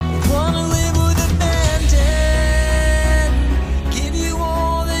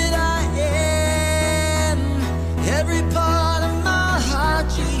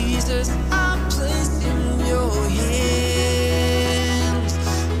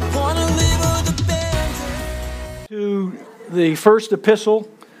the first epistle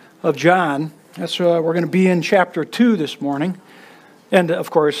of John. We're going to be in chapter 2 this morning, and of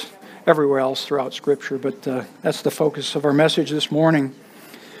course everywhere else throughout Scripture, but that's the focus of our message this morning.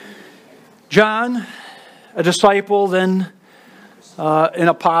 John, a disciple, then an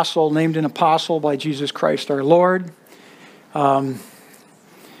apostle, named an apostle by Jesus Christ our Lord,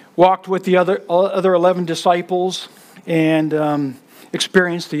 walked with the other 11 disciples and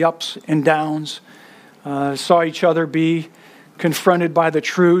experienced the ups and downs, saw each other be confronted by the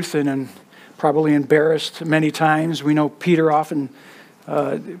truth and probably embarrassed many times. We know Peter often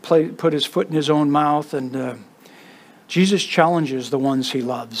put his foot in his own mouth, and Jesus challenges the ones he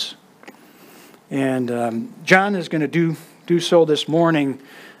loves. And John is going to do so this morning.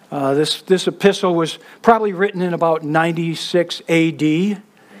 This epistle was probably written in about 96 A.D.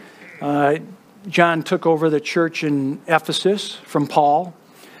 John took over the church in Ephesus from Paul.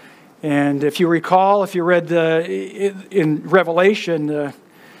 And if you recall, if you read in Revelation,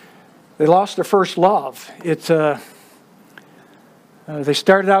 they lost their first love. They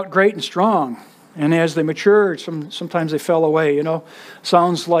started out great and strong, and as they matured, sometimes they fell away.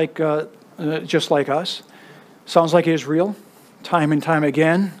 Sounds like just like us. Sounds like Israel, time and time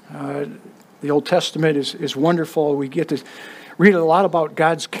again. The Old Testament is wonderful. We get to read a lot about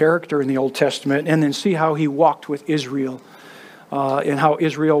God's character in the Old Testament, and then see how He walked with Israel. And how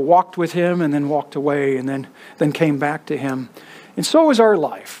Israel walked with Him and then walked away and then came back to Him. And so is our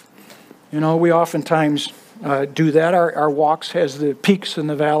life. We oftentimes do that. Our walks has the peaks and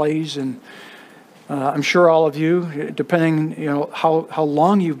the valleys, and I'm sure all of you, depending how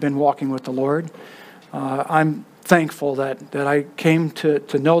long you've been walking with the Lord, I'm thankful that I came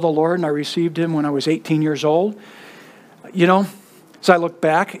to know the Lord and I received Him when I was 18 years old. As I look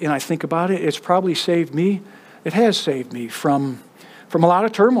back and I think about it, it's probably saved me. It has saved me from a lot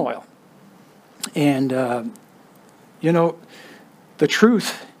of turmoil. And, the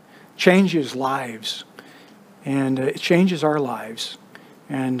truth changes lives. And it changes our lives.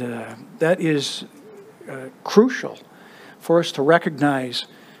 And that is crucial for us to recognize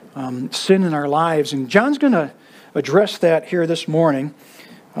sin in our lives. And John's going to address that here this morning.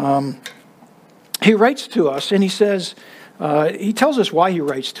 He writes to us and he says, he tells us why he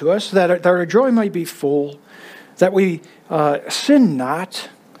writes to us, that our joy might be full, that we sin not,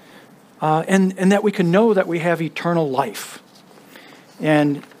 and that we can know that we have eternal life.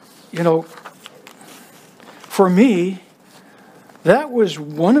 And, for me, that was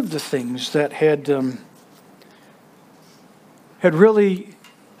one of the things that had really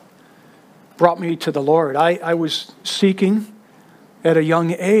brought me to the Lord. I was seeking at a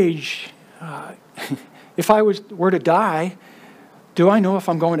young age, if I were to die, do I know if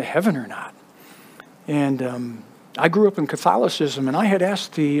I'm going to heaven or not? And I grew up in Catholicism, and I had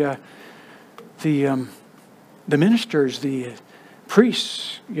asked the ministers, the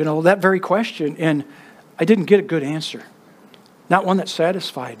priests, that very question, and I didn't get a good answer. Not one that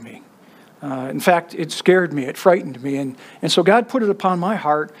satisfied me. In fact, it scared me, it frightened me, and so God put it upon my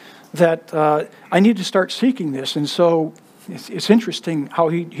heart that I need to start seeking this. And so it's interesting how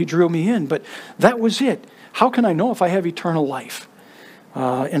he drew me in, but that was it. How can I know if I have eternal life?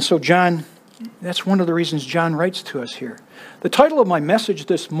 And so John, that's one of the reasons John writes to us here. The title of my message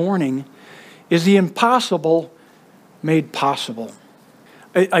this morning is The Impossible Made Possible.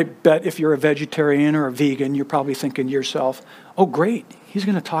 I bet if you're a vegetarian or a vegan, you're probably thinking to yourself, oh great, he's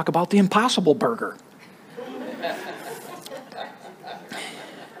going to talk about the Impossible Burger.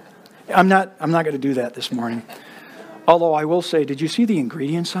 I'm not going to do that this morning. Although I will say, did you see the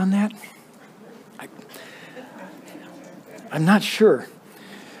ingredients on that? I'm not sure.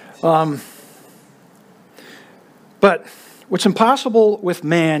 But what's impossible with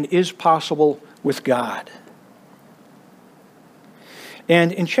man is possible with God.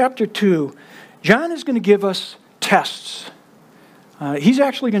 And in chapter 2, John is going to give us tests. He's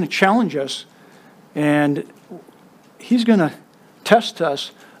actually going to challenge us, and he's going to test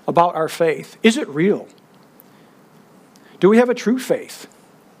us about our faith. Is it real? Do we have a true faith?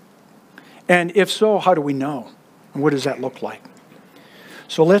 And if so, how do we know? And what does that look like?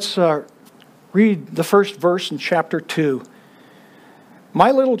 So let's read the first verse in chapter 2.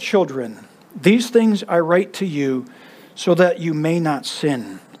 My little children, these things I write to you so that you may not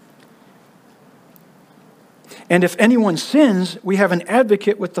sin. And if anyone sins, we have an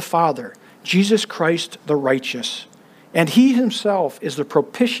advocate with the Father, Jesus Christ the righteous. And He Himself is the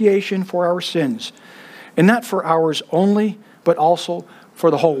propitiation for our sins, and not for ours only, but also for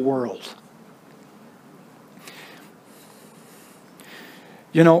the whole world.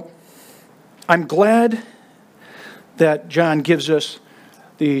 I'm glad that John gives us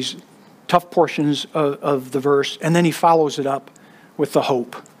these tough portions of the verse, and then he follows it up with the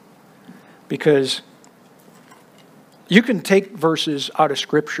hope. Because you can take verses out of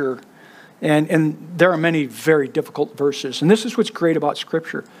Scripture, and there are many very difficult verses. And this is what's great about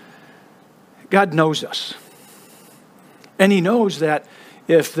Scripture. God knows us. And he knows that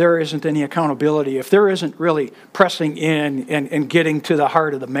if there isn't any accountability, if there isn't really pressing in and getting to the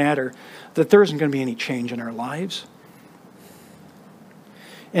heart of the matter, that there isn't going to be any change in our lives.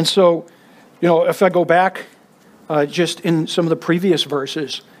 And so, if I go back just in some of the previous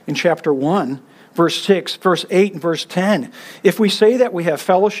verses, in chapter 1, verse 6, verse 8, and verse 10, if we say that we have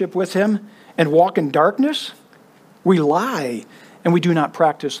fellowship with him and walk in darkness, we lie and we do not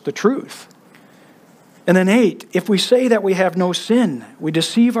practice the truth. And then 8, if we say that we have no sin, we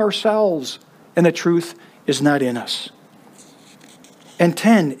deceive ourselves and the truth is not in us. And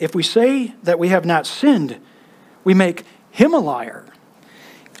 10, if we say that we have not sinned, we make him a liar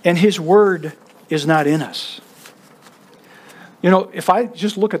and his word is not in us. If I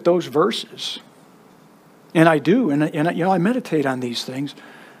just look at those verses, and I do, and I meditate on these things,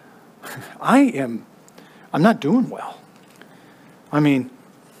 I'm not doing well. I mean,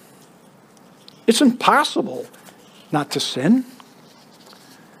 it's impossible not to sin.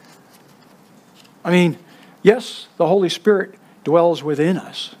 I mean, yes, the Holy Spirit dwells within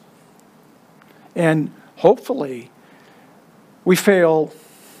us. And hopefully, we fail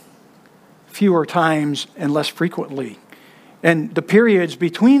fewer times and less frequently. And the periods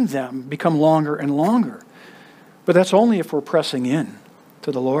between them become longer and longer. But that's only if we're pressing in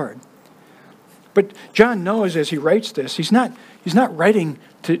to the Lord. But John knows as he writes this, he's not writing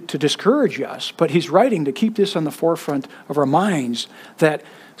to discourage us, but he's writing to keep this on the forefront of our minds, that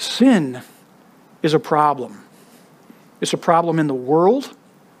sin is a problem. It's a problem in the world,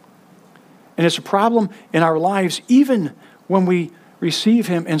 and it's a problem in our lives even when we receive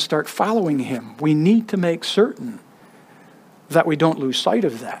him and start following him. We need to make certain that we don't lose sight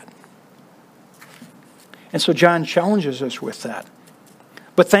of that. And so John challenges us with that.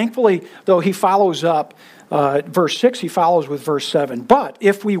 But thankfully, though, he follows up, verse 6, he follows with verse 7. But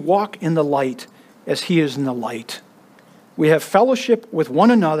if we walk in the light as he is in the light, we have fellowship with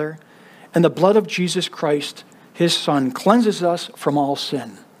one another, and the blood of Jesus Christ, his Son, cleanses us from all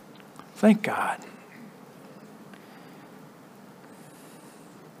sin. Thank God.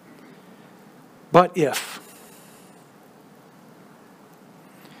 But if.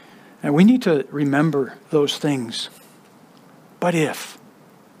 And we need to remember those things. But if.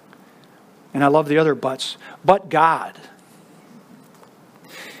 And I love the other buts. But God.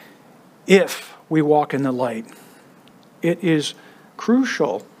 If we walk in the light, it is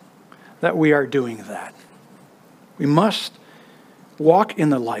crucial that we are doing that. We must walk in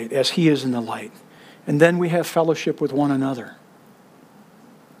the light as he is in the light. And then we have fellowship with one another.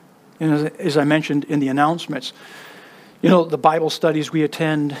 And as I mentioned in the announcements, the Bible studies we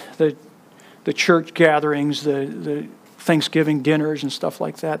attend, the church gatherings, the Thanksgiving dinners and stuff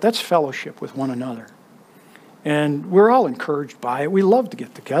like that, that's fellowship with one another. And we're all encouraged by it. We love to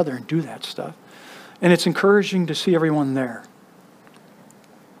get together and do that stuff. And it's encouraging to see everyone there.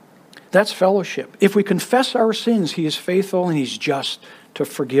 That's fellowship. If we confess our sins, he is faithful and he's just to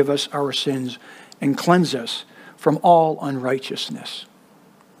forgive us our sins and cleanse us from all unrighteousness.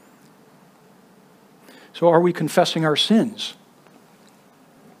 So are we confessing our sins?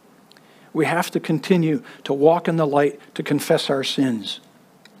 We have to continue to walk in the light to confess our sins.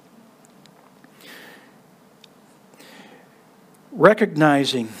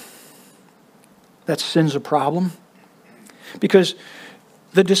 Recognizing that sin's a problem, because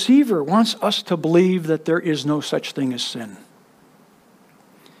the deceiver wants us to believe that there is no such thing as sin.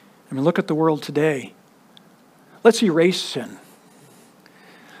 I mean, look at the world today. Let's erase sin.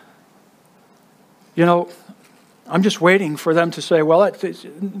 I'm just waiting for them to say, well,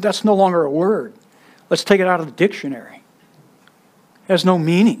 that's no longer a word. Let's take it out of the dictionary. It has no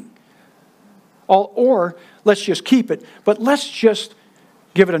meaning. Or let's just keep it, but let's just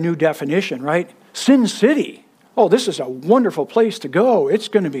give it a new definition, right? Sin City. Oh, this is a wonderful place to go. It's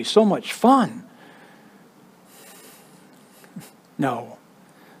going to be so much fun. No,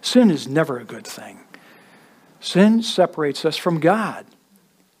 sin is never a good thing. Sin separates us from God.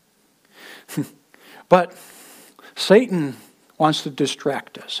 But Satan wants to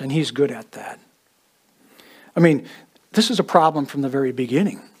distract us, and he's good at that. I mean, this is a problem from the very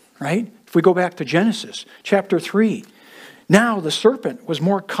beginning, right? If we go back to Genesis chapter 3, now the serpent was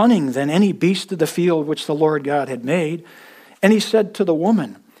more cunning than any beast of the field which the Lord God had made. And he said to the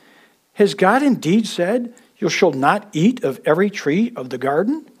woman, has God indeed said, you shall not eat of every tree of the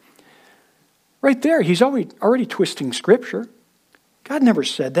garden? Right there, he's already twisting Scripture. God never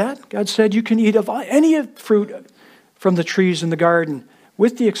said that. God said you can eat of any fruit from the trees in the garden,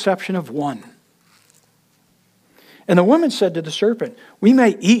 with the exception of one. And the woman said to the serpent, we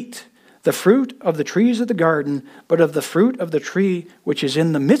may eat the fruit of the trees of the garden, but of the fruit of the tree which is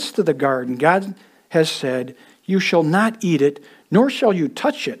in the midst of the garden, God has said, you shall not eat it, nor shall you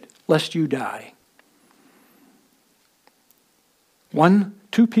touch it, lest you die.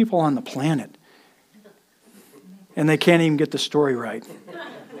 Two people on the planet, and they can't even get the story right.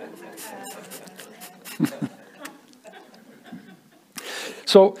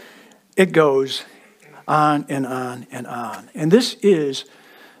 So it goes on and on and on. And this is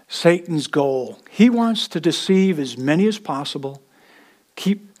Satan's goal. He wants to deceive as many as possible,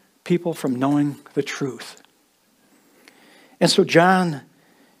 keep people from knowing the truth. And so John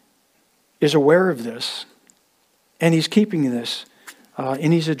is aware of this, and he's keeping this,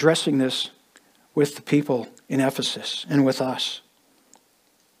 and he's addressing this with the people in Ephesus and with us.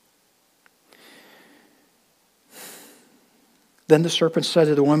 Then the serpent said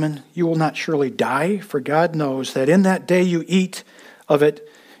to the woman, you will not surely die, for God knows that in that day you eat of it,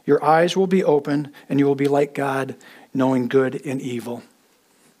 your eyes will be opened, and you will be like God, knowing good and evil.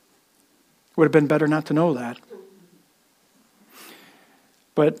 Would have been better not to know that.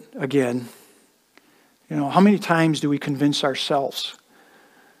 But again, how many times do we convince ourselves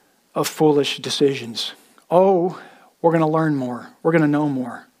of foolish decisions? Oh, we're going to learn more. We're going to know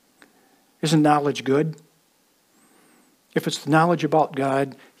more. Isn't knowledge good? If it's the knowledge about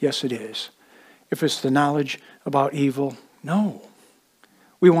God, yes, it is. If it's the knowledge about evil, no.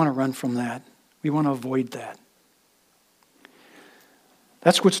 We want to run from that. We want to avoid that.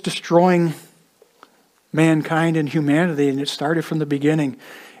 That's what's destroying mankind and humanity, and it started from the beginning.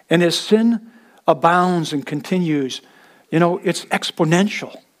 And as sin abounds and continues, it's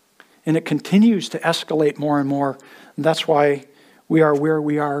exponential. And it continues to escalate more and more. And that's why we are where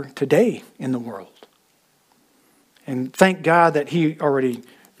we are today in the world. And thank God that He already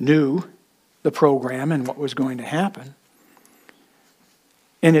knew the program and what was going to happen.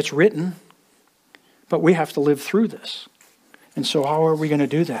 And it's written, but we have to live through this. And so how are we going to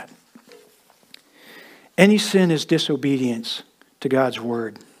do that? Any sin is disobedience to God's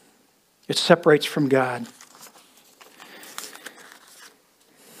word. It separates from God.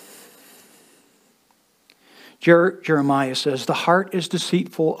 Jeremiah says, the heart is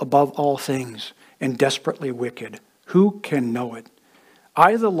deceitful above all things and desperately wicked. Who can know it?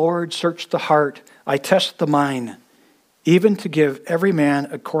 I, the Lord, search the heart. I test the mind, even to give every man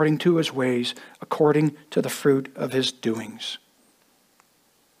according to his ways, according to the fruit of his doings.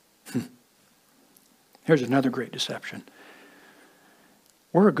 Here's another great deception.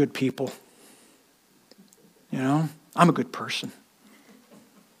 We're a good people. I'm a good person.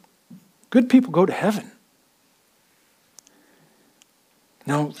 Good people go to heaven.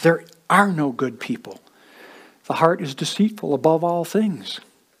 No, there are no good people. The heart is deceitful above all things.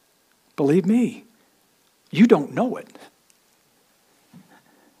 Believe me, you don't know it.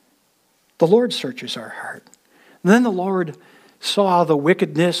 The Lord searches our heart. And then the Lord saw the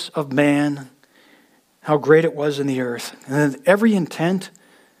wickedness of man, how great it was in the earth. And then every intent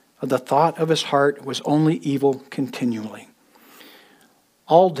of the thought of his heart was only evil continually.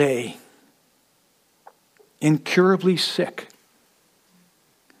 All day, incurably sick.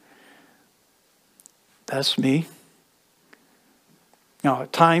 That's me. Now,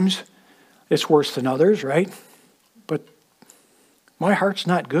 at times, it's worse than others, right? But my heart's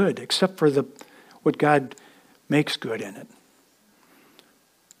not good, except for what God makes good in it.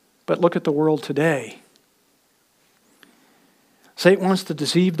 But look at the world today. Satan wants to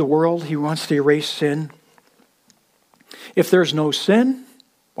deceive the world. He wants to erase sin. If there's no sin,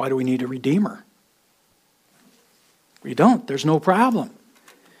 why do we need a redeemer? We don't. There's no problem.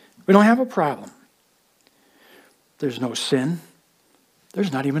 We don't have a problem. There's no sin.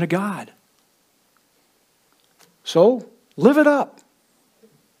 There's not even a God. So, live it up.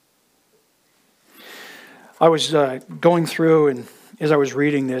 I was going through, and as I was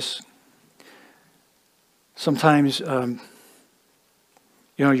reading this, sometimes, your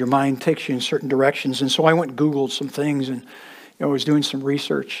mind takes you in certain directions. And so I went and Googled some things, and I was doing some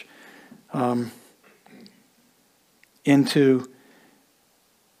research into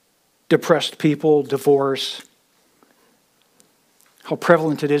depressed people, divorce, how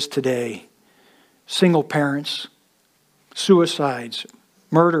prevalent it is today, single parents, suicides,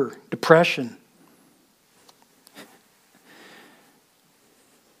 murder, depression.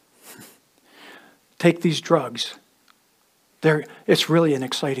 Take these drugs. It's really an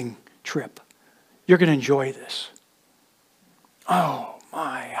exciting trip. You're going to enjoy this. Oh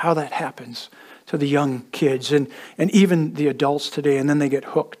my, how that happens to the young kids and even the adults today, and then they get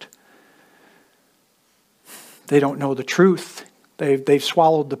hooked. They don't know the truth. They've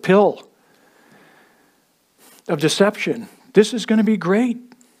swallowed the pill of deception. This is going to be great.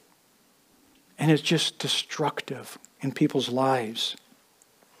 And it's just destructive in people's lives.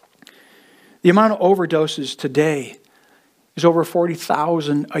 The amount of overdoses today is over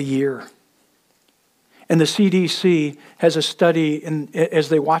 40,000 a year. And the CDC has a study, and as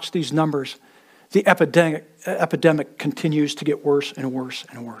they watch these numbers, the epidemic continues to get worse and worse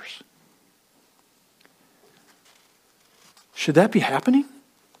and worse. Should that be happening?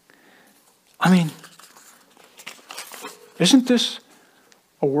 I mean, isn't this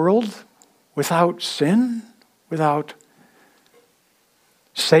a world without sin? Without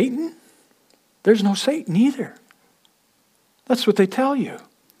Satan? There's no Satan either. That's what they tell you.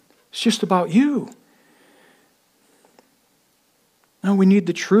 It's just about you. No, we need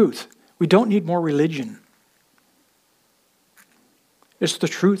the truth. We don't need more religion. It's the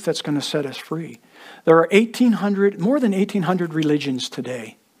truth that's going to set us free. There are more than 1,800 religions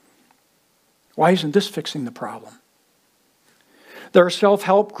today. Why isn't this fixing the problem? There are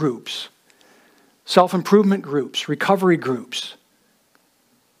self-help groups, self-improvement groups, recovery groups,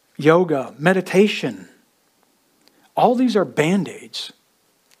 yoga, meditation. All these are band-aids.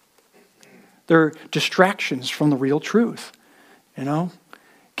 They're distractions from the real truth. You know,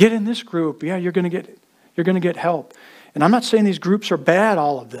 get in this group. Yeah, you're going to get help. And I'm not saying these groups are bad,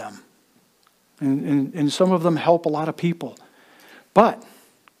 all of them. And some of them help a lot of people. But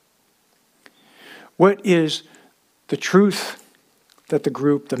what is the truth that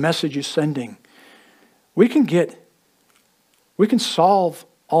the message is sending? We can solve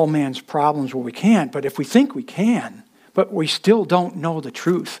all man's problems. Well, we can't, but if we think we can, but we still don't know the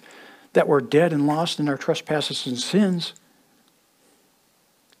truth, that we're dead and lost in our trespasses and sins.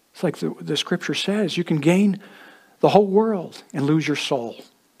 It's like the scripture says, you can gain the whole world and lose your soul.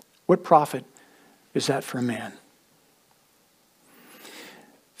 What profit is that for a man?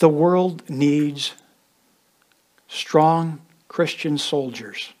 The world needs strong Christian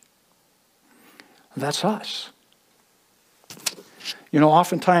soldiers. That's us. You know,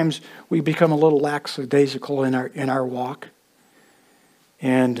 oftentimes we become a little lackadaisical in our walk.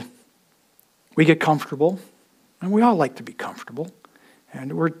 And we get comfortable. And we all like to be comfortable.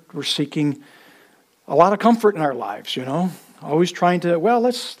 And we're seeking a lot of comfort in our lives, you know. Always trying to,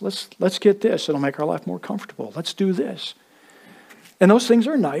 let's get this. It'll make our life more comfortable. Let's do this. And those things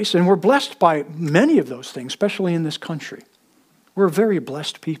are nice, and we're blessed by many of those things, especially in this country. We're a very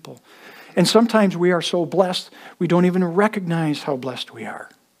blessed people. And sometimes we are so blessed, we don't even recognize how blessed we are.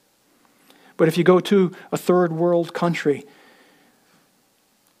 But if you go to a third world country,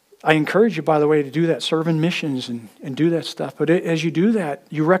 I encourage you, by the way, to do that, serve in missions and do that stuff. But as you do that,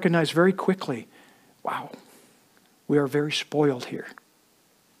 you recognize very quickly, wow, we are very spoiled here.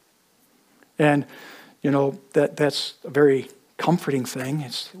 And, you know, that's a very comforting thing.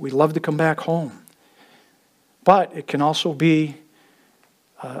 We love to come back home. But it can also be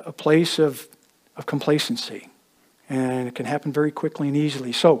a place of complacency. And it can happen very quickly and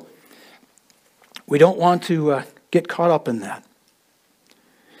easily. So, we don't want to get caught up in that.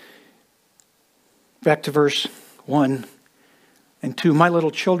 Back to verse 1 and 2. My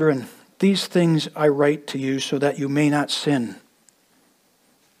little children, these things I write to you so that you may not sin.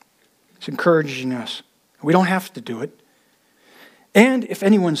 It's encouraging us. We don't have to do it. And if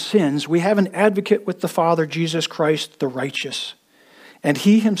anyone sins, we have an advocate with the Father, Jesus Christ, the righteous. And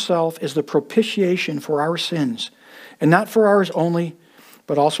he himself is the propitiation for our sins, and not for ours only,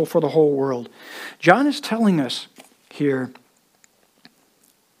 but also for the whole world. John is telling us here,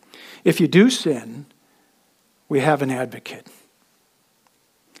 if you do sin, we have an advocate.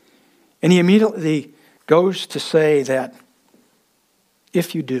 And he immediately goes to say that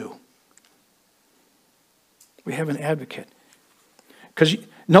if you do, we have an advocate. Because you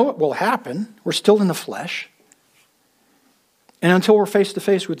know what will happen. We're still in the flesh. And until we're face to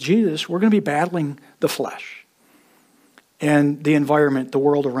face with Jesus, we're going to be battling the flesh and the environment, the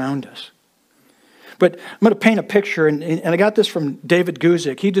world around us. But I'm going to paint a picture, and I got this from David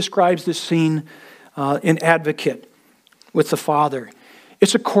Guzik. He describes this scene in Advocate with the Father.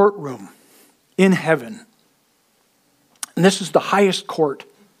 It's a courtroom in heaven. And this is the highest court.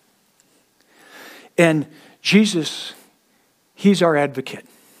 And Jesus, he's our advocate.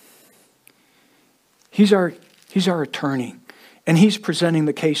 He's our attorney. And he's presenting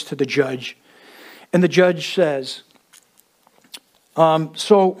the case to the judge. And the judge says,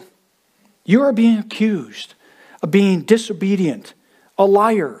 so you are being accused of being disobedient, a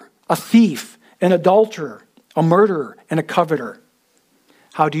liar, a thief, an adulterer, a murderer, and a coveter.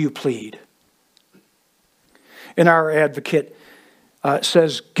 How do you plead? And our advocate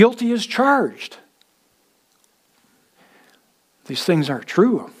says, guilty as charged. These things are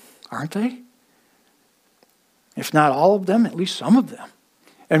true, aren't they? If not all of them, at least some of them.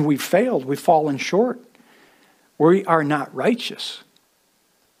 And we've failed. We've fallen short. We are not righteous.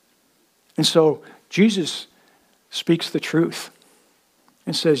 And so Jesus speaks the truth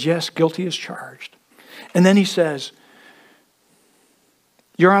and says, yes, guilty as charged. And then he says,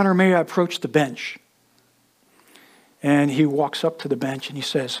 Your Honor, may I approach the bench? And he walks up to the bench and he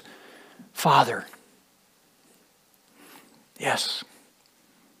says, Father, yes,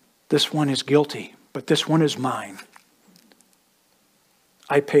 this one is guilty, but this one is mine.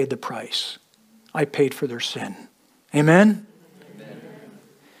 I paid the price. I paid for their sin. Amen? Amen.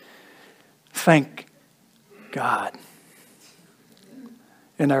 Thank God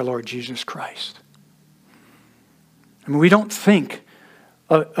in our Lord Jesus Christ. I mean, we don't think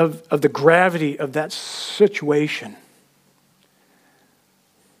of the gravity of that situation.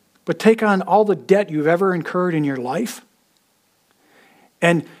 But take on all the debt you've ever incurred in your life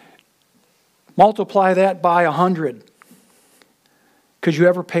and multiply that by 100. Could you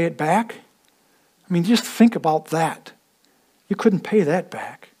ever pay it back? I mean, just think about that. You couldn't pay that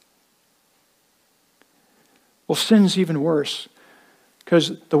back. Well, sin's even worse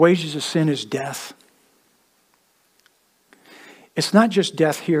because the wages of sin is death. It's not just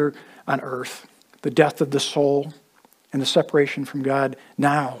death here on earth, the death of the soul and the separation from God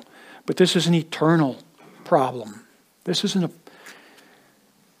now, but this is an eternal problem. This isn't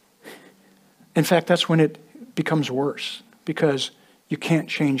in fact, that's when it becomes worse because you can't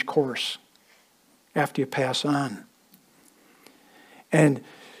change course after you pass on. And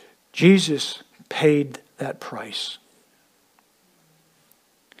Jesus paid that price.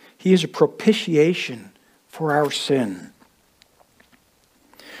 He is a propitiation for our sin.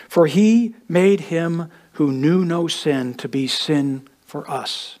 For he made him who knew no sin to be sin for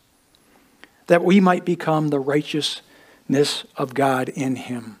us, that we might become the righteousness of God in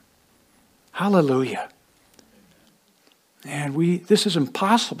him. Hallelujah. And this is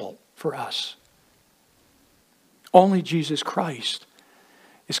impossible for us. Only Jesus Christ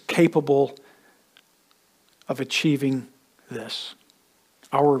is capable of achieving this,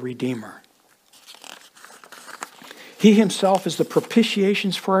 our Redeemer. He himself is the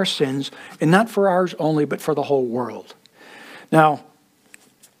propitiations for our sins, and not for ours only, but for the whole world. Now,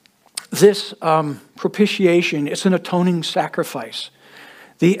 this propitiation, it's an atoning sacrifice.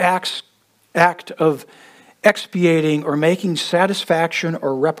 The act of expiating or making satisfaction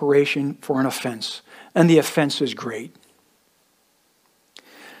or reparation for an offense. And the offense is great.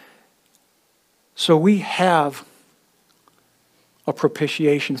 So we have a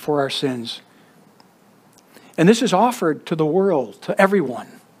propitiation for our sins. And this is offered to the world, to everyone.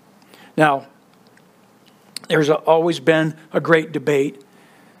 Now, there's always been a great debate.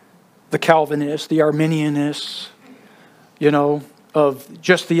 The Calvinists, the Arminianists, of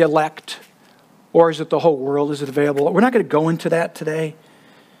just the elect. Or is it the whole world? Is it available? We're not going to go into that today.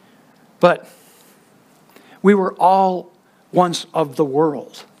 But we were all once of the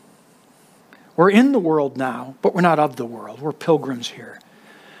world. We're in the world now, but we're not of the world. We're pilgrims here.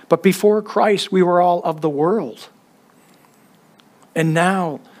 But before Christ, we were all of the world. And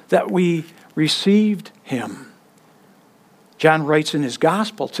now that we received him, John writes in his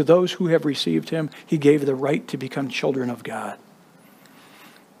gospel, to those who have received him, he gave the right to become children of God.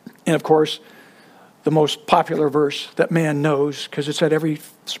 And of course, the most popular verse that man knows, because it's at every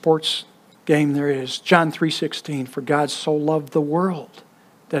sports game there is, John 3:16, for God so loved the world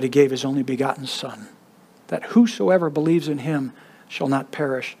that he gave his only begotten Son, that whosoever believes in him shall not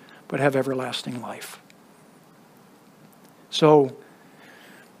perish, but have everlasting life. So,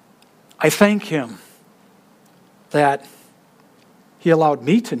 I thank him that he allowed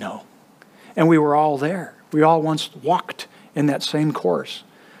me to know. And we were all there. We all once walked in that same course.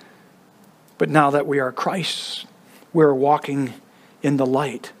 But now that we are Christ's, we're walking in the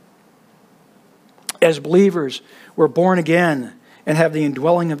light. As believers, we're born again and have the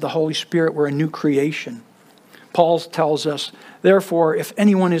indwelling of the Holy Spirit. We're a new creation. Paul tells us, therefore, if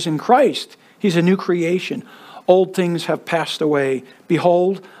anyone is in Christ, he's a new creation. Old things have passed away.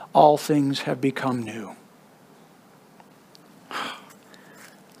 Behold, all things have become new.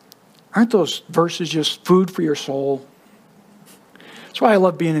 Aren't those verses just food for your soul? That's why I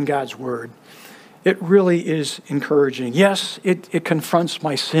love being in God's Word. It really is encouraging. Yes, it confronts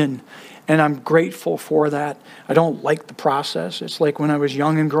my sin, and I'm grateful for that. I don't like the process. It's like when I was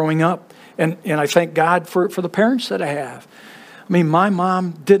young and growing up. And I thank God for the parents that I have. I mean, my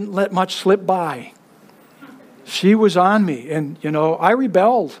mom didn't let much slip by. She was on me. And, I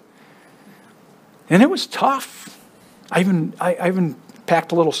rebelled. And it was tough. I even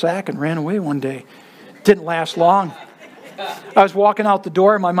packed a little sack and ran away one day. Didn't last long. I was walking out the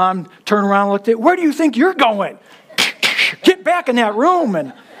door, and my mom turned around and looked at, "Where do you think you're going? Get back in that room."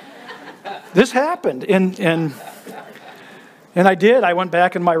 And this happened. And I did. I went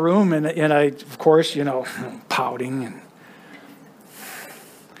back in my room, and I, of course, pouting.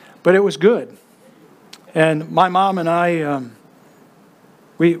 But it was good. And my mom and I,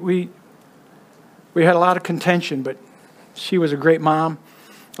 we had a lot of contention, but she was a great mom.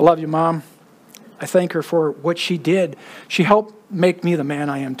 I love you, Mom. I thank her for what she did. She helped make me the man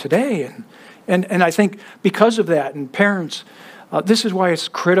I am today. And I think because of that, and parents, this is why it's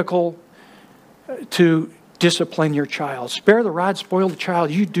critical to discipline your child. Spare the rod, spoil the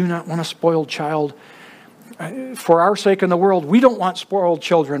child. You do not want a spoiled child. For our sake in the world, we don't want spoiled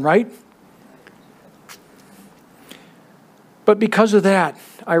children, right? But because of that,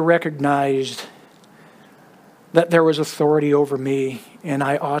 I recognized that there was authority over me, and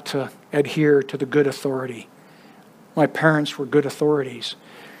I ought to adhere to the good authority. My parents were good authorities.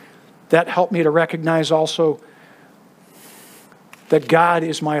 That helped me to recognize also that God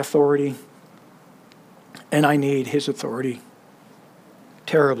is my authority, and I need His authority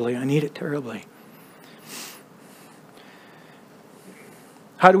terribly. I need it terribly.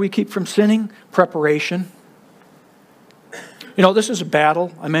 How do we keep from sinning? Preparation. This is a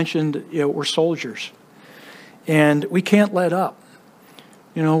battle. I mentioned, we're soldiers. And we can't let up.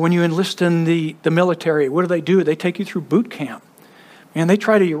 When you enlist in the military, what do? They take you through boot camp. And they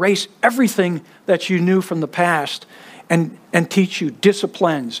try to erase everything that you knew from the past and teach you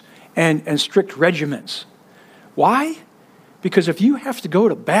disciplines and strict regiments. Why? Because if you have to go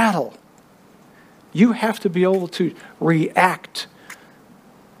to battle, you have to be able to react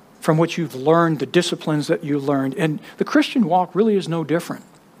from what you've learned, the disciplines that you learned. And the Christian walk really is no different.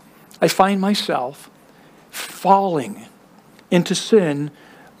 I find myself falling into sin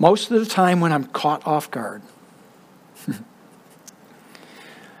most of the time when I'm caught off guard.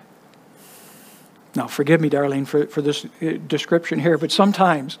 Now, forgive me, Darlene, for this description here, but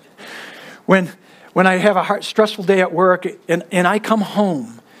sometimes when I have a stressful day at work and I come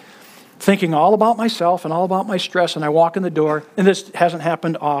home thinking all about myself and all about my stress, and I walk in the door, and this hasn't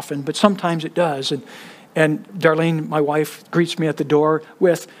happened often, but sometimes it does, and Darlene, my wife, greets me at the door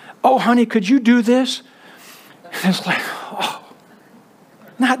with, "Oh, honey, could you do this?" And it's like, oh,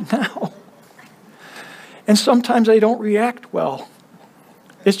 not now. And sometimes I don't react well.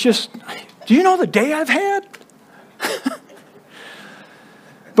 It's just, do you know the day I've had?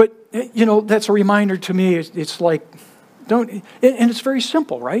 But, that's a reminder to me. It's like, and it's very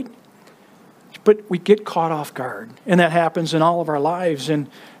simple, right? But we get caught off guard. And that happens in all of our lives. And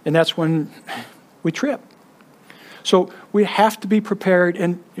that's when we trip. So we have to be prepared.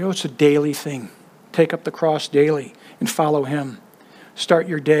 And, it's a daily thing. Take up the cross daily and follow Him. Start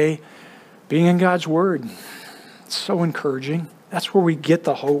your day being in God's Word. It's so encouraging. That's where we get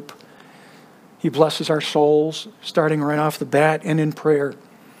the hope. He blesses our souls, starting right off the bat and in prayer.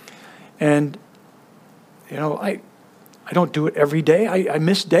 And, I don't do it every day. I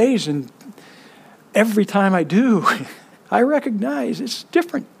miss days, and every time I do, I recognize it's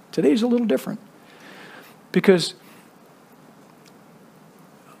different. Today's a little different. Because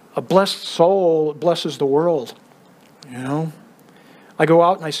a blessed soul blesses the world, I go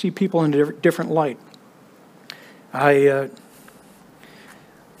out and I see people in a different light. I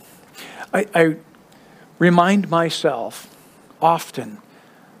remind myself often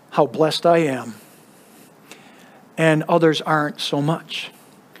how blessed I am, and others aren't so much.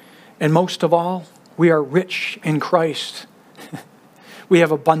 And most of all, we are rich in Christ. We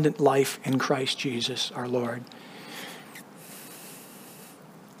have abundant life in Christ Jesus, our Lord.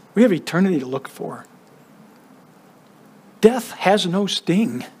 We have eternity to look for. Death has no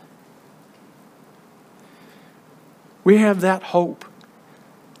sting. We have that hope,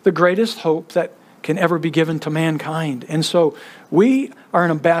 the greatest hope that can ever be given to mankind. And so we are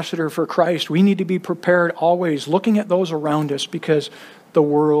an ambassador for Christ. We need to be prepared always, looking at those around us, because the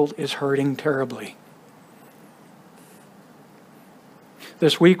world is hurting terribly.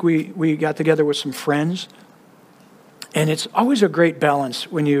 This week we got together with some friends. And it's always a great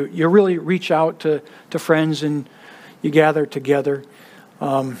balance when you really reach out to friends and you gather together.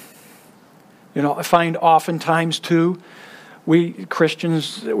 I find oftentimes too, we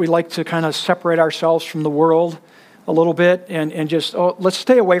Christians, we like to kind of separate ourselves from the world a little bit and just, let's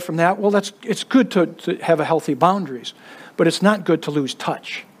stay away from that. Well, it's good to have a healthy boundaries, but it's not good to lose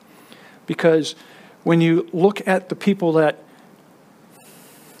touch. Because when you look at the people that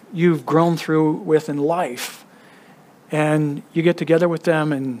you've grown through with in life, and you get together with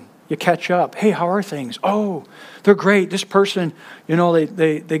them and You catch up. Hey, how are things? Oh, they're great. This person,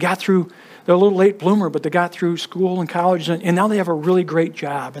 they got through, they're a little late bloomer, but they got through school and college, and now they have a really great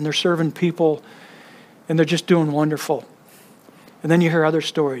job, and they're serving people, and they're just doing wonderful. And then you hear other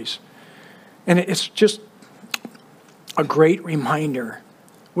stories. And it's just a great reminder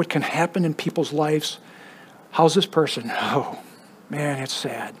what can happen in people's lives. How's this person? Oh, man, it's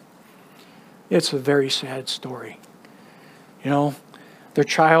sad. It's a very sad story. Their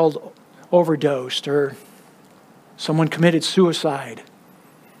child overdosed, or someone committed suicide,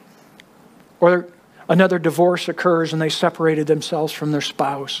 or another divorce occurs and they separated themselves from their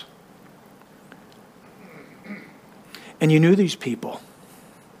spouse. And you knew these people.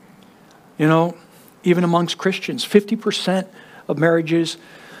 Even amongst Christians, 50% of marriages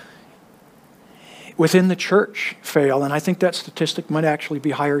within the church fail, and I think that statistic might actually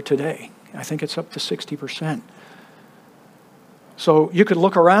be higher today. I think it's up to 60%. So you could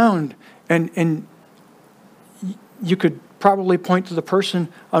look around and you could probably point to the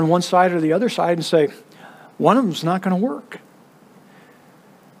person on one side or the other side and say, one of them's not going to work.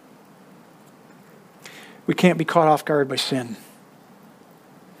 We can't be caught off guard by sin.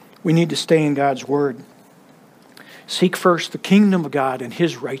 We need to stay in God's Word. Seek first the kingdom of God and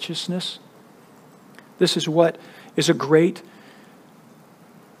His righteousness. This is what is a great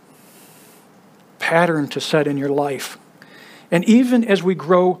pattern to set in your life. And even as we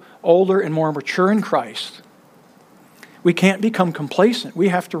grow older and more mature in Christ, we can't become complacent. We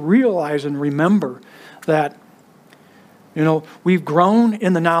have to realize and remember that, we've grown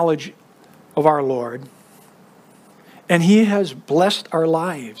in the knowledge of our Lord, and He has blessed our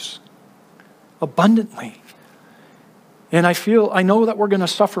lives abundantly. And I know that we're going to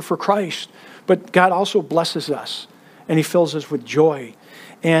suffer for Christ, but God also blesses us, and He fills us with joy.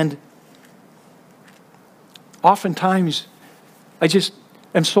 And oftentimes, I just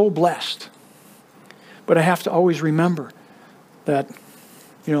am so blessed. But I have to always remember that,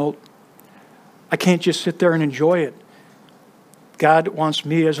 I can't just sit there and enjoy it. God wants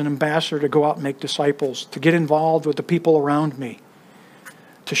me as an ambassador to go out and make disciples, to get involved with the people around me,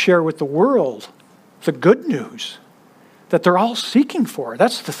 to share with the world the good news that they're all seeking for.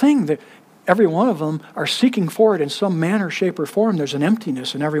 That's the thing, that every one of them are seeking for it in some manner, shape, or form. There's an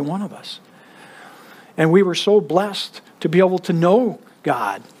emptiness in every one of us. And we were so blessed to be able to know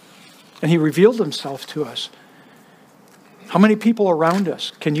God, and He revealed Himself to us. How many people around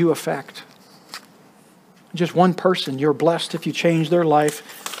us can you affect? Just one person. You're blessed if you change their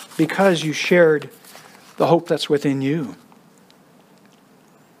life because you shared the hope that's within you.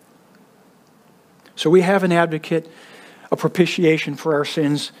 So we have an advocate, a propitiation for our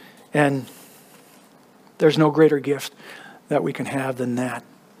sins, and there's no greater gift that we can have than that.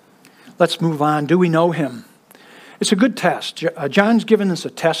 Let's move on. Do we know Him? It's a good test. John's given us a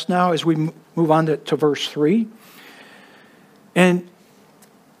test now as we move on to verse 3. And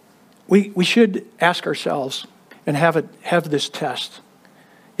we should ask ourselves and have this test.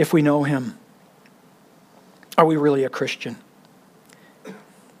 If we know Him, are we really a Christian?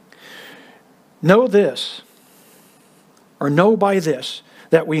 Know this, or know by this,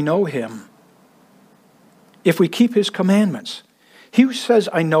 that we know Him, if we keep His commandments. He who says,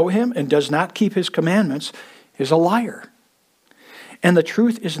 I know Him, and does not keep His commandments is a liar, and the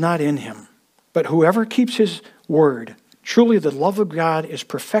truth is not in him. But whoever keeps His word, truly the love of God is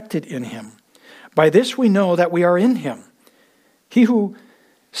perfected in him. By this we know that we are in Him. He who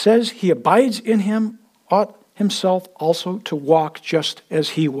says he abides in Him ought himself also to walk just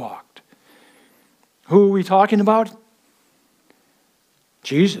as He walked. Who are we talking about?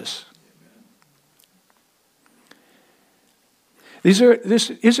 Jesus.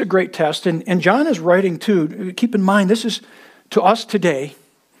 This is a great test, and John is writing too. Keep in mind, this is to us today,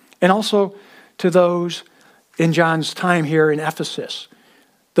 and also to those in John's time here in Ephesus.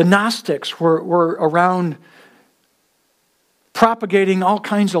 The Gnostics were around propagating all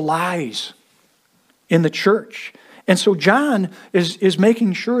kinds of lies in the church. And so John is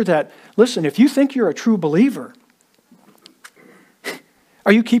making sure that, listen, if you think you're a true believer,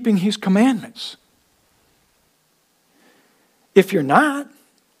 are you keeping His commandments? If you're not,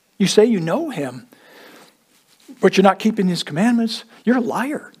 you say you know Him, but you're not keeping His commandments, you're a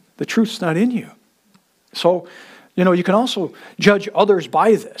liar. The truth's not in you. So, you can also judge others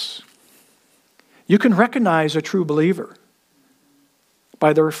by this. You can recognize a true believer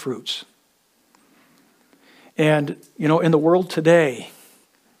by their fruits. And, in the world today,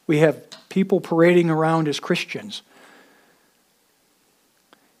 we have people parading around as Christians.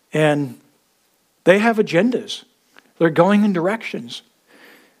 And they have agendas. They're going in directions.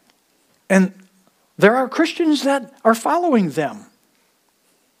 And there are Christians that are following them.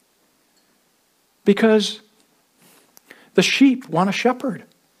 Because the sheep want a shepherd.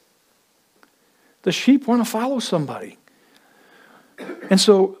 The sheep want to follow somebody. And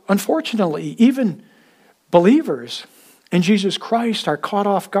so, unfortunately, even believers in Jesus Christ are caught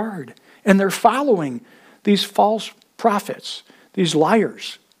off guard. And they're following these false prophets, these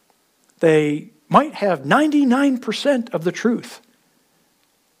liars. They might have 99% of the truth.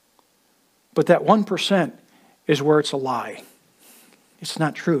 But that 1% is where it's a lie. It's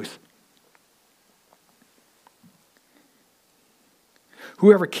not truth.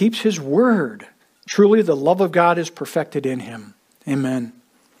 Whoever keeps his word, truly the love of God is perfected in him. Amen.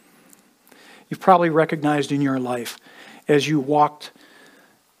 You've probably recognized in your life as you walked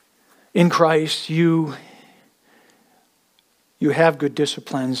in Christ, you have good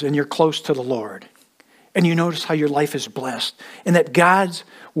disciplines and you're close to the Lord. And you notice how your life is blessed and that God's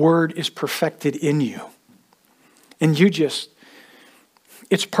word is perfected in you. And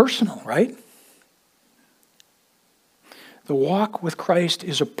it's personal, right? The walk with Christ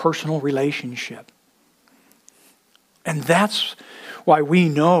is a personal relationship. And that's why we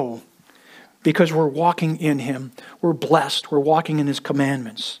know, because we're walking in him, we're blessed, we're walking in his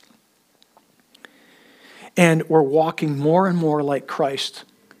commandments. And we're walking more and more like Christ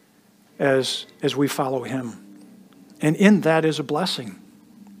as we follow him. And in that is a blessing.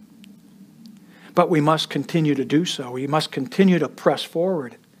 But we must continue to do so. We must continue to press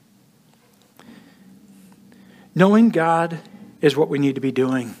forward. Knowing God is what we need to be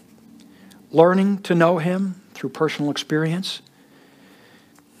doing. Learning to know him through personal experience.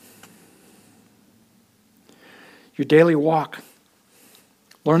 Your daily walk.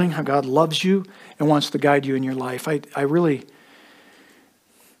 Learning how God loves you and wants to guide you in your life. I really,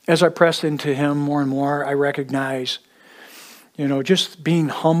 as I press into him more and more, I recognize, just being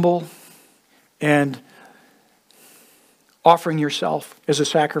humble and offering yourself as a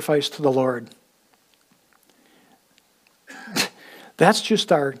sacrifice to the Lord. That's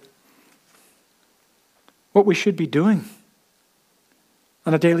just what we should be doing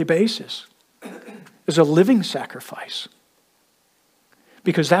on a daily basis, is a living sacrifice.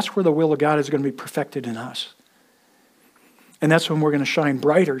 Because that's where the will of God is going to be perfected in us. And that's when we're going to shine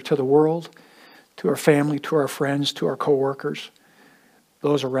brighter to the world, to our family, to our friends, to our coworkers,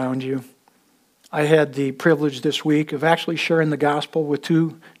 those around you. I had the privilege this week of actually sharing the gospel with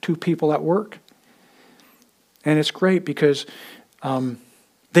two people at work. And it's great because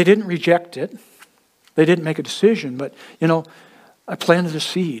they didn't reject it. They didn't make a decision, but, I planted a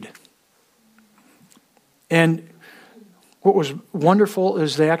seed. And what was wonderful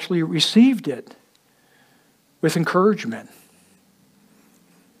is they actually received it with encouragement.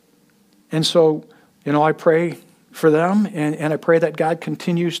 And so, I pray for them and I pray that God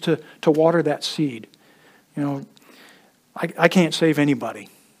continues to water that seed. I can't save anybody.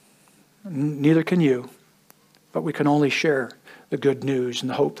 Neither can you. But we can only share the good news and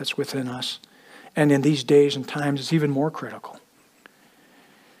the hope that's within us. And in these days and times, it's even more critical.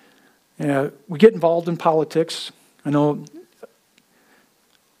 We get involved in politics. I know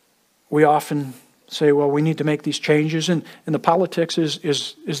we often say, well, we need to make these changes. And the politics is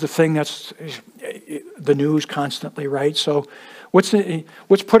the thing that's the news constantly, right? So what's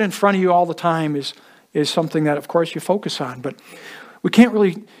put in front of you all the time is something that, of course, you focus on. But we can't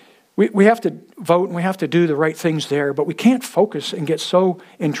really... We have to vote and we have to do the right things there, but we can't focus and get so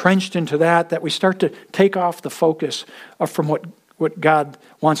entrenched into that we start to take off the focus from what God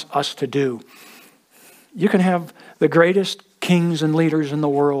wants us to do. You can have the greatest kings and leaders in the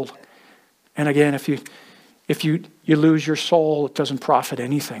world, and again, if you lose your soul, it doesn't profit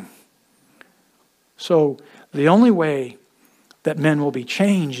anything. So the only way that men will be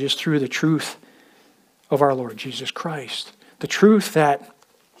changed is through the truth of our Lord Jesus Christ. The truth that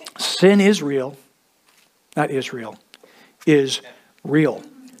sin is real, not Israel, is real.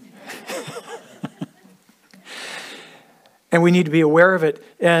 And we need to be aware of it.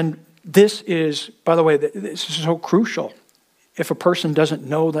 And this is, by the way, this is so crucial. If a person doesn't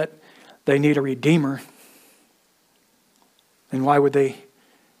know that they need a redeemer, then why would they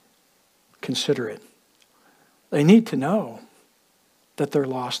consider it? They need to know that they're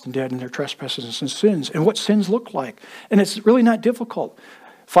lost and dead in their trespasses and sins, and what sins look like. And it's really not difficult.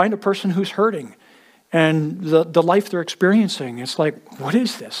 Find a person who's hurting and the life they're experiencing. It's like, what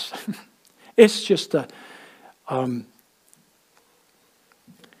is this? It's just my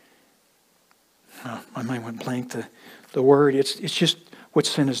mind went blank. The word, it's just what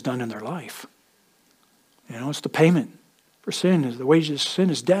sin has done in their life. It's the payment for sin. The wages of sin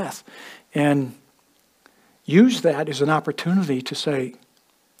is death. And use that as an opportunity to say,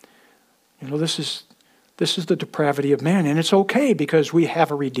 this is the depravity of man. And it's okay because we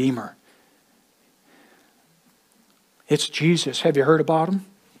have a Redeemer. It's Jesus. Have you heard about him?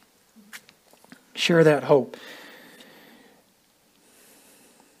 Share that hope.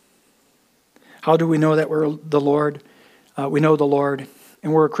 How do we know that we're the Lord? We know the Lord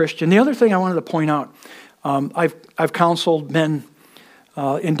and we're a Christian. The other thing I wanted to point out, I've counseled men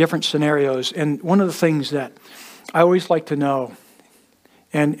in different scenarios, and one of the things that I always like to know,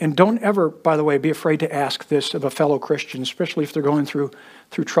 and don't ever, by the way, be afraid to ask this of a fellow Christian, especially if they're going through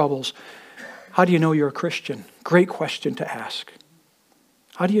troubles. How do you know you're a Christian? Great question to ask.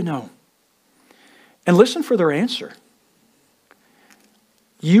 How do you know? And listen for their answer.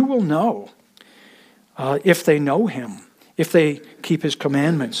 You will know if they know him, if they keep his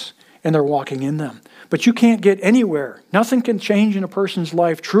commandments and they're walking in them. But you can't get anywhere. Nothing can change in a person's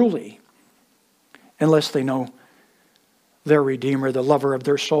life truly unless they know their Redeemer, the lover of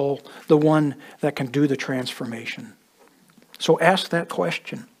their soul, the one that can do the transformation. So ask that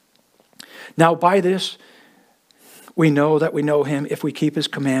question. Now, by this, we know that we know him if we keep his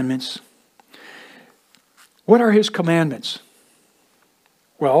commandments. What are his commandments?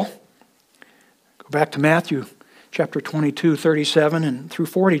 Well, go back to Matthew chapter 22, 37 and through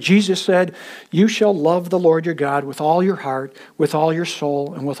 40. Jesus said, "You shall love the Lord your God with all your heart, with all your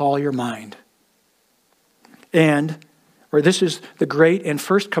soul, and with all your mind." Or this is the great and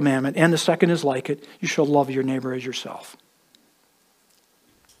first commandment, and the second is like it, you shall love your neighbor as yourself.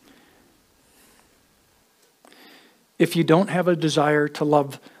 If you don't have a desire to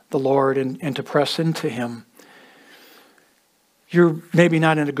love the Lord and to press into him, you're maybe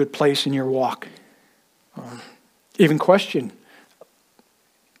not in a good place in your walk. Even question,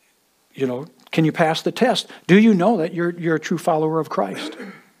 can you pass the test? Do you know that you're a true follower of Christ?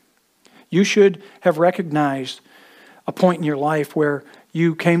 You should have recognized a point in your life where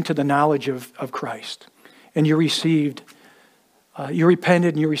you came to the knowledge of Christ and you repented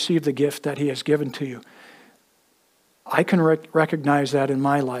and you received the gift that he has given to you. I can recognize that in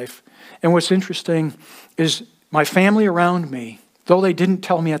my life. And what's interesting is my family around me, though they didn't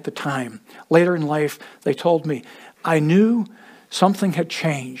tell me at the time, later in life they told me, I knew something had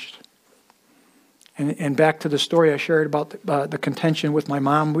changed. And back to the story I shared about the contention with my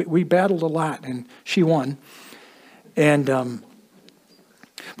mom, we battled a lot and she won. But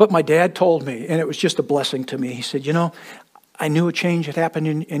my dad told me, and it was just a blessing to me, he said, I knew a change had happened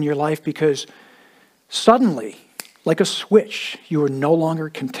in your life because suddenly, like a switch, you were no longer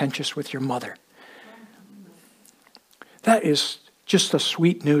contentious with your mother. That is just a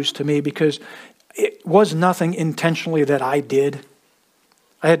sweet news to me because it was nothing intentionally that I did.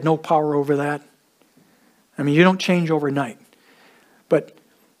 I had no power over that. I mean, you don't change overnight. But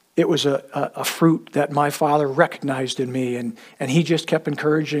it was a fruit that my father recognized in me, and he just kept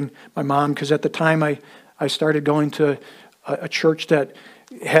encouraging my mom because at the time I started going to a church that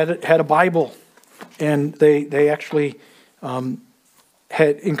had a Bible, and they actually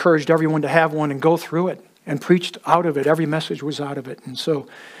had encouraged everyone to have one and go through it and preached out of it. Every message was out of it. And so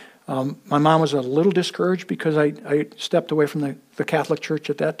my mom was a little discouraged because I stepped away from the Catholic Church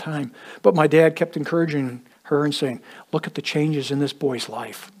at that time. But my dad kept encouraging her and saying, look at the changes in this boy's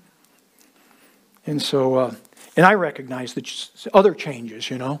life. And so, and I recognized the other changes,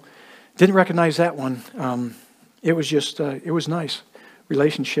 Didn't recognize that one. It was just, it was nice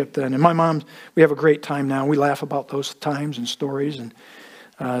relationship then. And my mom, we have a great time now. We laugh about those times and stories.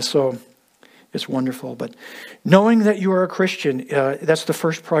 And so it's wonderful. But knowing that you are a Christian, that's the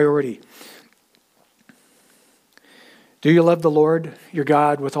first priority. Do you love the Lord, your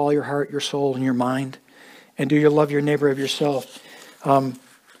God, with all your heart, your soul, and your mind? And do you love your neighbor of yourself?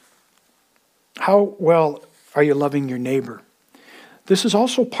 How well are you loving your neighbor? This is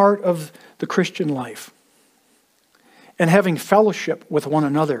also part of the Christian life. And having fellowship with one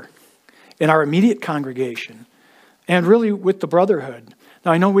another in our immediate congregation and really with the brotherhood.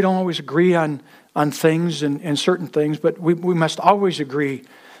 Now, I know we don't always agree on things and certain things, but we must always agree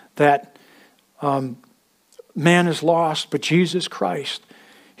that man is lost, but Jesus Christ,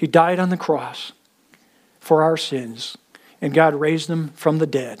 he died on the cross for our sins, and God raised him from the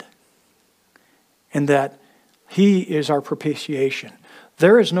dead, and that he is our propitiation.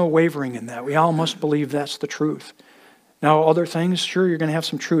 There is no wavering in that. We all must believe that's the truth. Now, other things, sure, you're going to have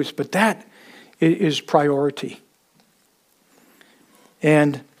some truths, but that is priority.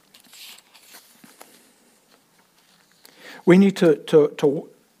 And we need to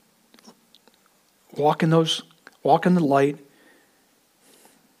walk in the light,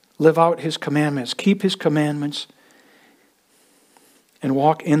 live out his commandments, keep his commandments, and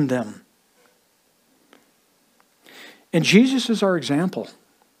walk in them. And Jesus is our example.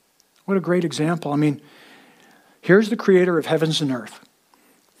 What a great example. I mean, here's the creator of heavens and earth.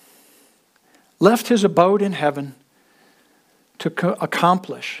 Left his abode in heaven to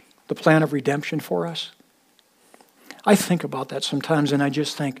accomplish the plan of redemption for us? I think about that sometimes and I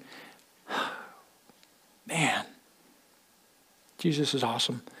just think, man, Jesus is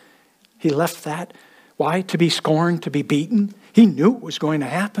awesome. He left that. Why? To be scorned, to be beaten. He knew it was going to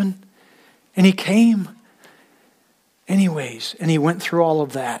happen. And he came anyways. And he went through all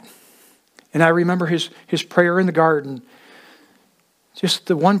of that. And I remember his prayer in the garden. Just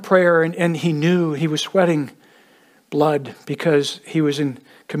the one prayer, and he knew he was sweating blood because he was in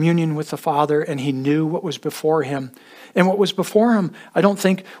communion with the Father and he knew what was before him. And what was before him, I don't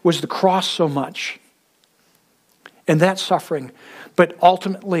think, was the cross so much and that suffering, but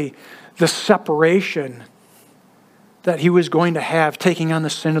ultimately the separation that he was going to have, taking on the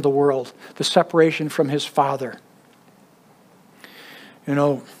sin of the world, the separation from his Father. You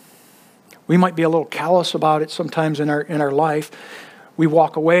know, we might be a little callous about it sometimes in our life. We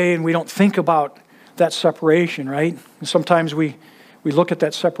walk away and we don't think about that separation, right? And sometimes we look at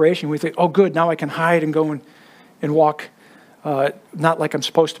that separation, we think, oh good, now I can hide and go and walk not like I'm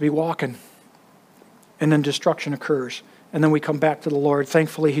supposed to be walking. And then destruction occurs. And then we come back to the Lord.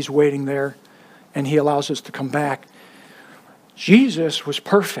 Thankfully, he's waiting there and he allows us to come back. Jesus was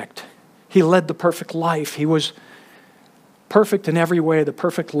perfect. He led the perfect life. He was perfect in every way, the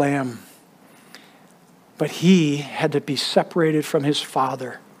perfect lamb. But he had to be separated from his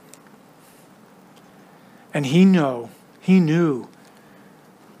Father. And he knew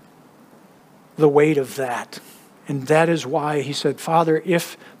the weight of that. And that is why he said, Father,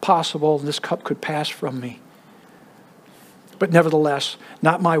 if possible, this cup could pass from me. But nevertheless,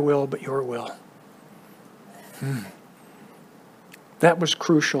 not my will, but your will. That was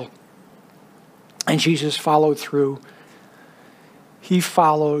crucial. And Jesus followed through. He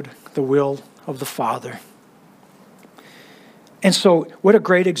followed the will of the Father. And so, what a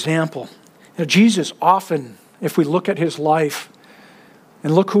great example. Now, Jesus often, if we look at his life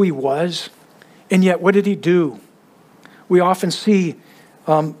and look who he was, and yet what did he do? We often see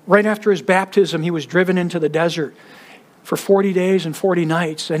right after his baptism, he was driven into the desert for 40 days and 40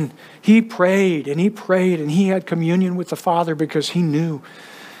 nights. And he prayed and he prayed and he had communion with the Father because he knew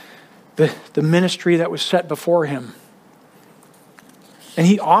the ministry that was set before him. And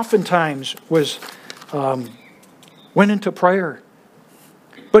he oftentimes went into prayer.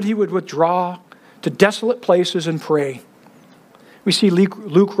 But he would withdraw to desolate places and pray. We see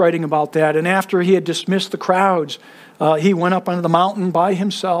Luke writing about that. And after he had dismissed the crowds, he went up onto the mountain by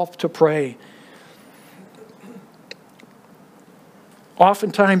himself to pray.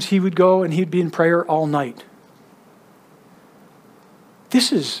 Oftentimes he would go and he'd be in prayer all night.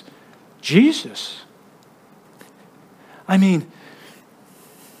 This is Jesus. I mean,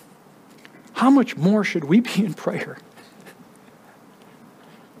 how much more should we be in prayer?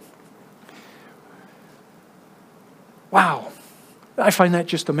 Wow. I find that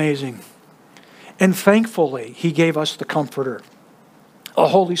just amazing. And thankfully, he gave us the Comforter. The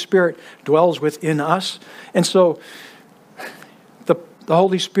Holy Spirit dwells within us. And so the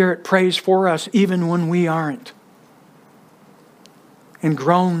Holy Spirit prays for us even when we aren't. And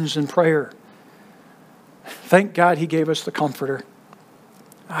groans in prayer. Thank God he gave us the Comforter.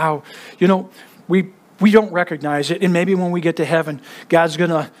 How, we don't recognize it. And maybe when we get to heaven, God's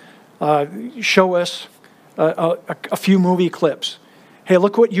going to show us a few movie clips. Hey,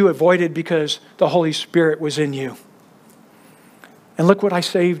 look what you avoided because the Holy Spirit was in you. And look what I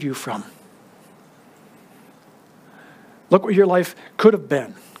saved you from. Look what your life could have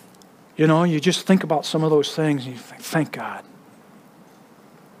been. You just think about some of those things and you think, thank God.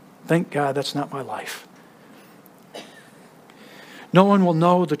 Thank God that's not my life. No one will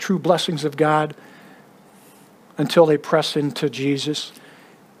know the true blessings of God until they press into Jesus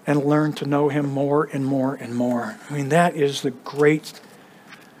and learn to know him more and more and more. I mean, that is the great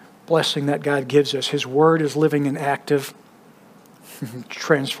blessing that God gives us. His word is living and active. It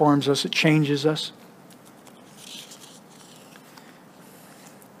transforms us. It changes us.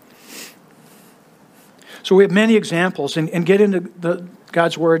 So we have many examples. And get into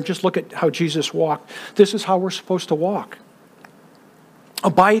God's word and just look at how Jesus walked. This is how we're supposed to walk.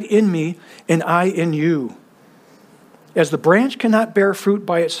 Abide in me and I in you. As the branch cannot bear fruit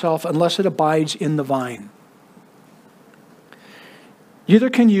by itself unless it abides in the vine. Neither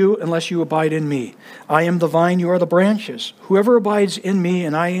can you unless you abide in me. I am the vine, you are the branches. Whoever abides in me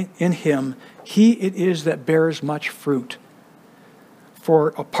and I in him, he it is that bears much fruit. For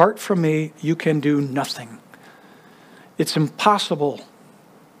apart from me, you can do nothing. It's impossible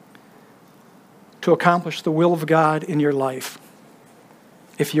to accomplish the will of God in your life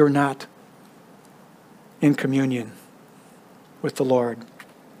if you're not in communion with the Lord.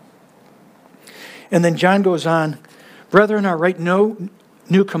 And then John goes on, Brethren, I write no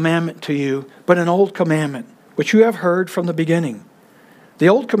new commandment to you, but an old commandment, which you have heard from the beginning. The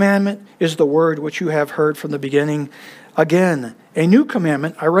old commandment is the word which you have heard from the beginning. Again, a new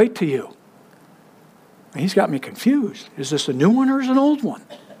commandment I write to you. And he's got me confused. Is this a new one or is it an old one?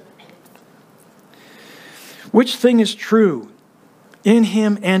 Which thing is true in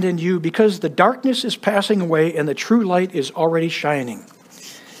him and in you? Because the darkness is passing away and the true light is already shining.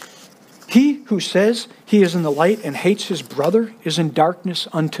 He who says he is in the light and hates his brother is in darkness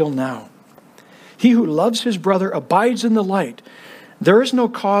until now. He who loves his brother abides in the light. There is no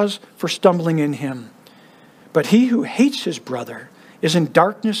cause for stumbling in him. But he who hates his brother is in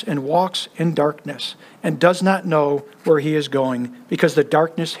darkness and walks in darkness and does not know where he is going because the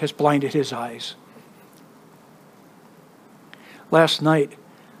darkness has blinded his eyes. Last night,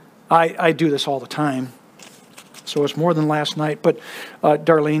 I do this all the time, so it's more than last night, but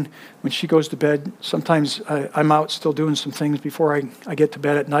Darlene, when she goes to bed, sometimes I'm out still doing some things before I get to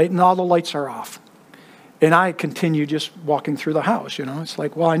bed at night, and all the lights are off. And I continue just walking through the house, It's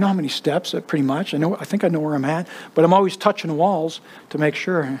like, well, I know how many steps, pretty much. I think I know where I'm at, but I'm always touching the walls to make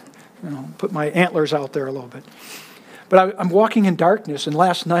sure, put my antlers out there a little bit. But I'm walking in darkness, and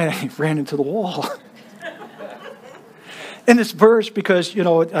last night I ran into the wall. And this verse, because,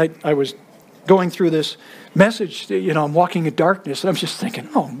 I was going through this message, I'm walking in darkness, and I'm just thinking,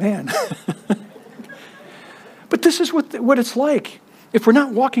 oh, man. But this is what it's like. If we're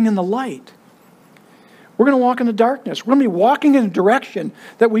not walking in the light, we're going to walk in the darkness. We're going to be walking in a direction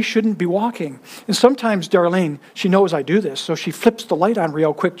that we shouldn't be walking. And sometimes Darlene, she knows I do this, so she flips the light on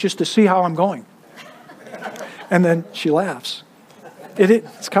real quick just to see how I'm going. And then she laughs.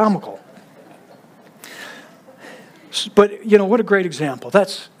 It's comical. But, what a great example.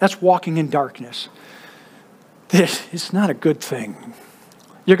 That's walking in darkness. It's not a good thing.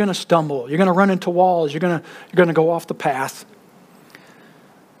 You're going to stumble. You're going to run into walls. You're going to go off the path.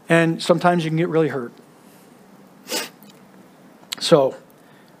 And sometimes you can get really hurt. So,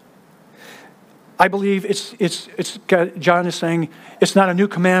 I believe John is saying it's not a new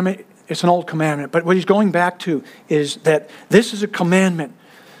commandment, it's an old commandment. But what he's going back to is that this is a commandment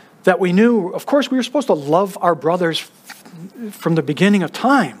that we knew. Of course, we were supposed to love our brothers from the beginning of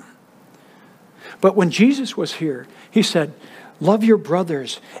time. But when Jesus was here, he said, love your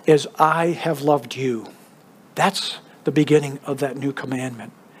brothers as I have loved you. That's the beginning of that new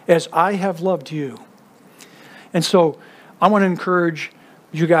commandment. As I have loved you. And so, I want to encourage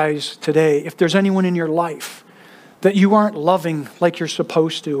you guys today, if there's anyone in your life that you aren't loving like you're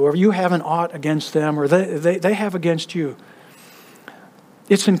supposed to, or you have an ought against them, or they have against you,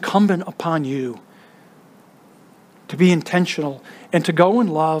 it's incumbent upon you to be intentional and to go in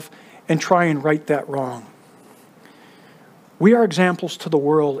love and try and right that wrong. We are examples to the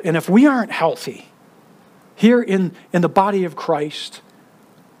world, and if we aren't healthy here in the body of Christ,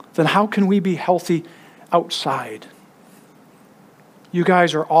 then how can we be healthy outside? You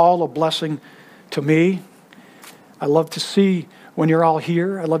guys are all a blessing to me. I love to see when you're all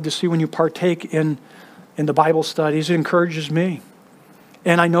here. I love to see when you partake in the Bible studies. It encourages me.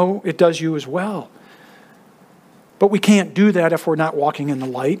 And I know it does you as well. But we can't do that if we're not walking in the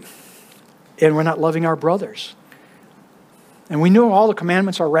light and we're not loving our brothers. And we know all the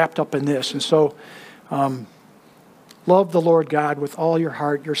commandments are wrapped up in this. And so, love the Lord God with all your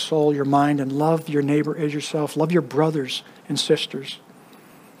heart, your soul, your mind, and love your neighbor as yourself. Love your brothers and sisters.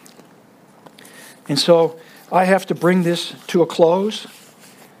 And so I have to bring this to a close.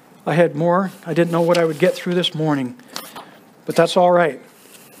 I had more. I didn't know what I would get through this morning, but that's all right.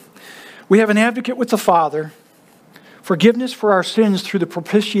 We have an advocate with the Father, forgiveness for our sins through the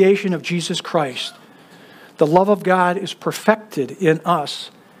propitiation of Jesus Christ. The love of God is perfected in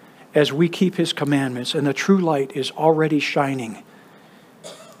us as we keep His commandments, and the true light is already shining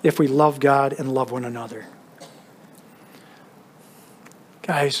if we love God and love one another.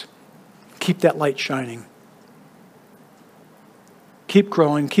 Guys, keep that light shining. Keep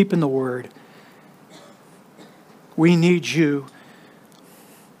growing, keep in the Word. We need you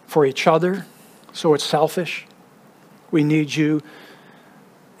for each other, so it's selfish. We need you,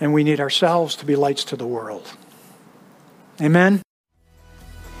 and we need ourselves to be lights to the world. Amen?